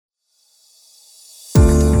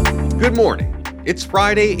Good morning. It's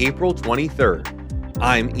Friday, April 23rd.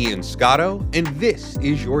 I'm Ian Scotto, and this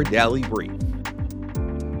is your Daily Brief.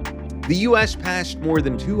 The U.S. passed more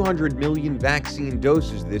than 200 million vaccine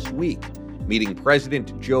doses this week, meeting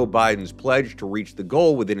President Joe Biden's pledge to reach the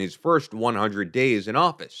goal within his first 100 days in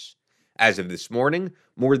office. As of this morning,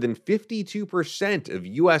 more than 52% of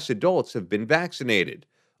U.S. adults have been vaccinated,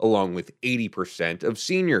 along with 80% of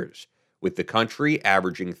seniors, with the country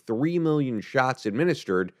averaging 3 million shots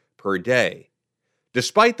administered per day.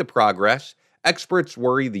 Despite the progress, experts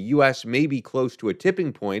worry the U.S. may be close to a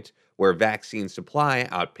tipping point where vaccine supply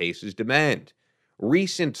outpaces demand.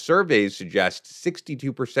 Recent surveys suggest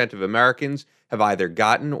 62% of Americans have either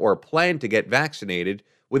gotten or plan to get vaccinated,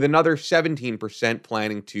 with another 17%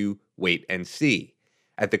 planning to wait and see.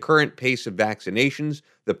 At the current pace of vaccinations,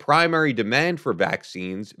 the primary demand for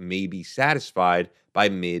vaccines may be satisfied by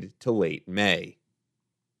mid to late May.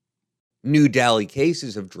 New daily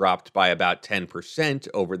cases have dropped by about 10%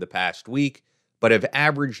 over the past week, but have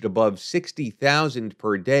averaged above 60,000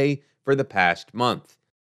 per day for the past month.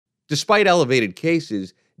 Despite elevated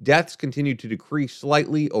cases, deaths continue to decrease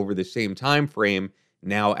slightly over the same time frame,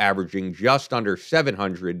 now averaging just under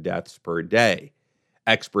 700 deaths per day.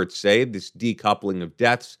 Experts say this decoupling of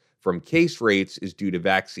deaths from case rates is due to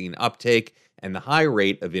vaccine uptake and the high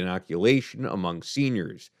rate of inoculation among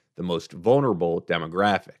seniors, the most vulnerable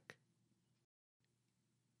demographic.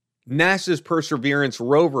 NASA's Perseverance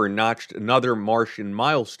rover notched another Martian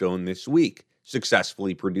milestone this week,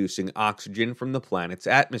 successfully producing oxygen from the planet's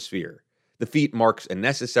atmosphere. The feat marks a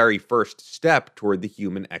necessary first step toward the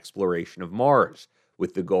human exploration of Mars,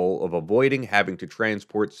 with the goal of avoiding having to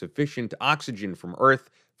transport sufficient oxygen from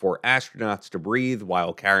Earth for astronauts to breathe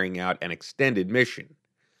while carrying out an extended mission.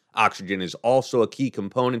 Oxygen is also a key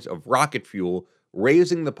component of rocket fuel,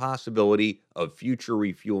 raising the possibility of future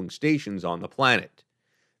refueling stations on the planet.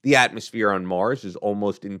 The atmosphere on Mars is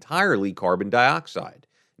almost entirely carbon dioxide,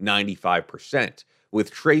 95%, with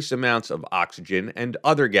trace amounts of oxygen and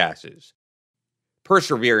other gases.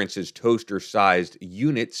 Perseverance's toaster-sized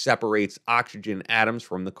unit separates oxygen atoms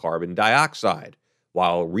from the carbon dioxide,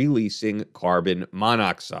 while releasing carbon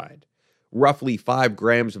monoxide. Roughly 5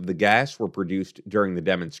 grams of the gas were produced during the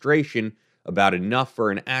demonstration, about enough for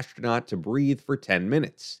an astronaut to breathe for 10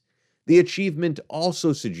 minutes. The achievement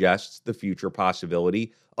also suggests the future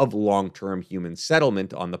possibility of long-term human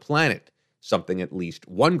settlement on the planet, something at least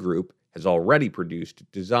one group has already produced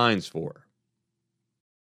designs for.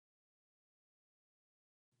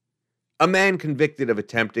 A man convicted of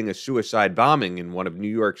attempting a suicide bombing in one of New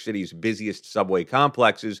York City's busiest subway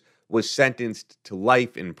complexes was sentenced to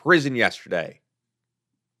life in prison yesterday.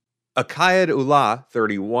 Aqaid Ullah,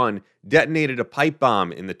 31, detonated a pipe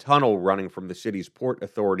bomb in the tunnel running from the city's Port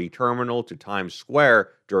Authority terminal to Times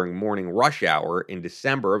Square during morning rush hour in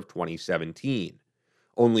December of 2017.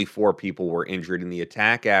 Only 4 people were injured in the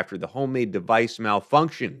attack after the homemade device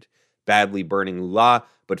malfunctioned, badly burning Ullah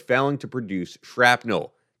but failing to produce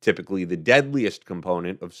shrapnel, typically the deadliest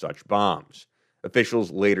component of such bombs. Officials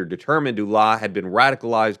later determined Ullah had been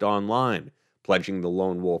radicalized online, pledging the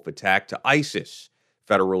lone wolf attack to ISIS.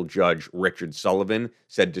 Federal Judge Richard Sullivan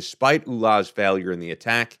said despite Ullah's failure in the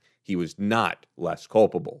attack, he was not less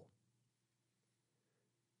culpable.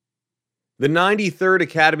 The 93rd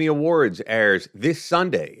Academy Awards airs this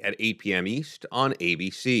Sunday at 8 p.m. East on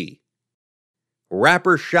ABC.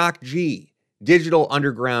 Rapper Shock G, digital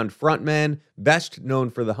underground frontman, best known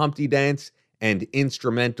for the Humpty Dance and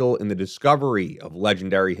instrumental in the discovery of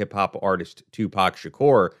legendary hip-hop artist Tupac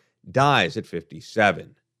Shakur, dies at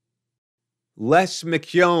 57. Les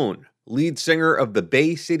McKeown, lead singer of the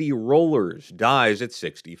Bay City Rollers, dies at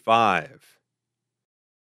 65.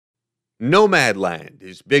 Nomadland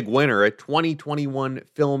is big winner at 2021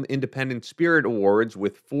 Film Independent Spirit Awards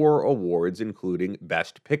with 4 awards including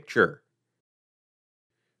Best Picture.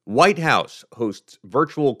 White House hosts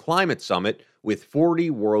virtual climate summit with 40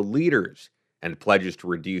 world leaders and pledges to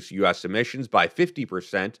reduce U.S. emissions by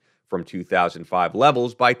 50% from 2005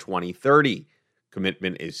 levels by 2030.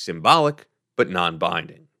 Commitment is symbolic, but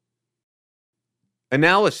non-binding.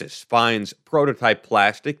 Analysis finds prototype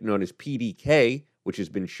plastic known as PDK, which has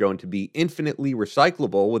been shown to be infinitely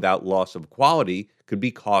recyclable without loss of quality, could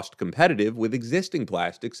be cost competitive with existing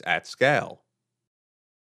plastics at scale.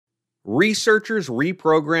 Researchers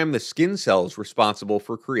reprogram the skin cells responsible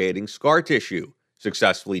for creating scar tissue,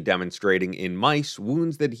 successfully demonstrating in mice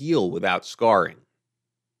wounds that heal without scarring.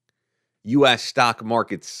 U.S. stock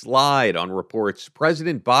markets slide on reports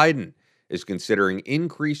President Biden is considering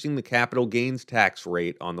increasing the capital gains tax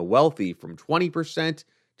rate on the wealthy from 20%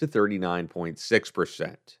 to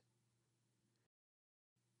 39.6%.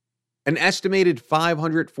 An estimated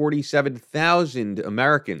 547,000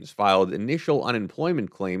 Americans filed initial unemployment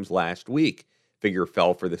claims last week. Figure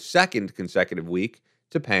fell for the second consecutive week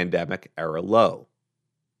to pandemic-era low.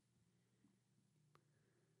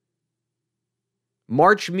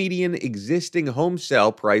 March median existing home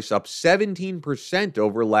sale price up 17%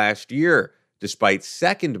 over last year, despite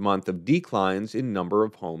second month of declines in number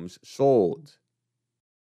of homes sold.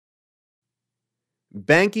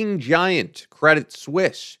 Banking giant Credit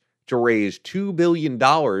Suisse to raise $2 billion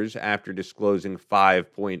after disclosing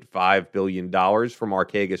 $5.5 billion from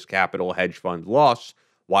Archegos Capital hedge fund loss,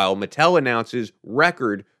 while Mattel announces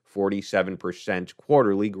record 47%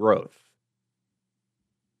 quarterly growth.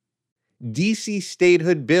 D.C.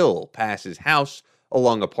 statehood bill passes House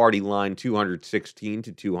along a party line 216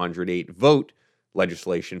 to 208 vote.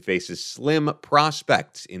 Legislation faces slim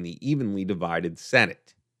prospects in the evenly divided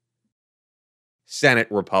Senate. Senate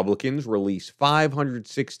Republicans release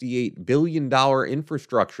 $568 billion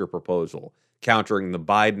infrastructure proposal, countering the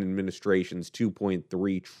Biden administration's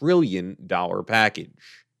 $2.3 trillion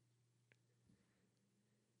package.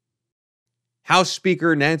 House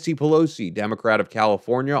Speaker Nancy Pelosi, Democrat of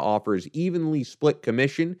California, offers evenly split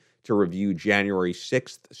commission to review January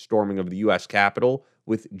 6th storming of the U.S. Capitol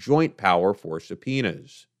with joint power for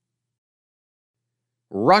subpoenas.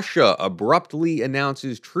 Russia abruptly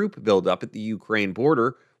announces troop buildup at the Ukraine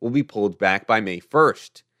border will be pulled back by May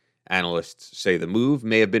 1st. Analysts say the move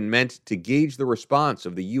may have been meant to gauge the response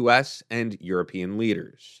of the U.S. and European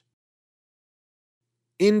leaders.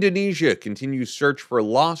 Indonesia continues search for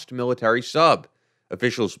lost military sub.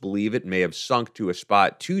 Officials believe it may have sunk to a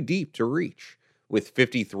spot too deep to reach, with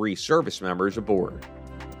 53 service members aboard.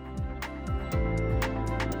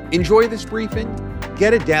 Enjoy this briefing?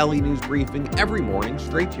 Get a daily news briefing every morning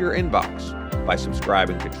straight to your inbox by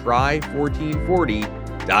subscribing to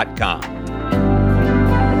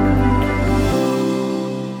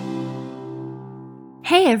Try1440.com.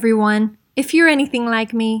 Hey everyone! If you're anything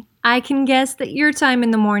like me, I can guess that your time in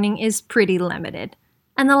the morning is pretty limited.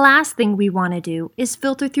 And the last thing we want to do is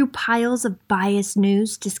filter through piles of biased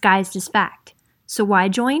news disguised as fact. So I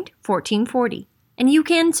joined 1440. And you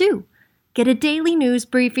can too. Get a daily news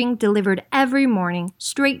briefing delivered every morning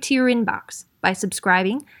straight to your inbox by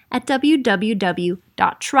subscribing at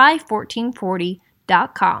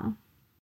www.try1440.com.